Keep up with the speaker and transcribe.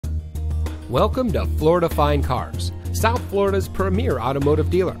Welcome to Florida Fine Cars, South Florida's premier automotive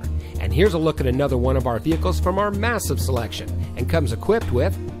dealer. And here's a look at another one of our vehicles from our massive selection, and comes equipped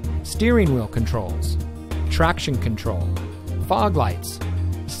with steering wheel controls, traction control, fog lights,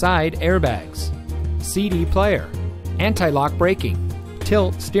 side airbags, CD player, anti-lock braking,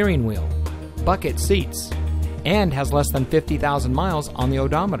 tilt steering wheel, bucket seats, and has less than 50,000 miles on the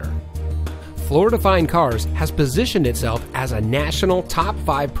odometer. Florida Fine Cars has positioned itself as a national top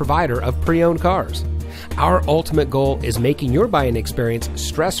 5 provider of pre-owned cars. Our ultimate goal is making your buying experience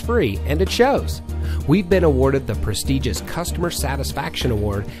stress-free, and it shows. We've been awarded the prestigious Customer Satisfaction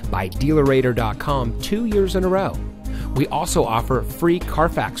Award by DealerRater.com 2 years in a row. We also offer free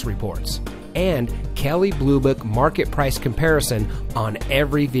Carfax reports and Kelley Blue Book market price comparison on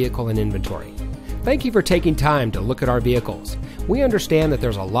every vehicle in inventory. Thank you for taking time to look at our vehicles. We understand that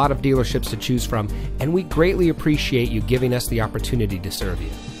there's a lot of dealerships to choose from, and we greatly appreciate you giving us the opportunity to serve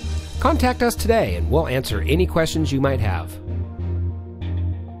you. Contact us today and we'll answer any questions you might have.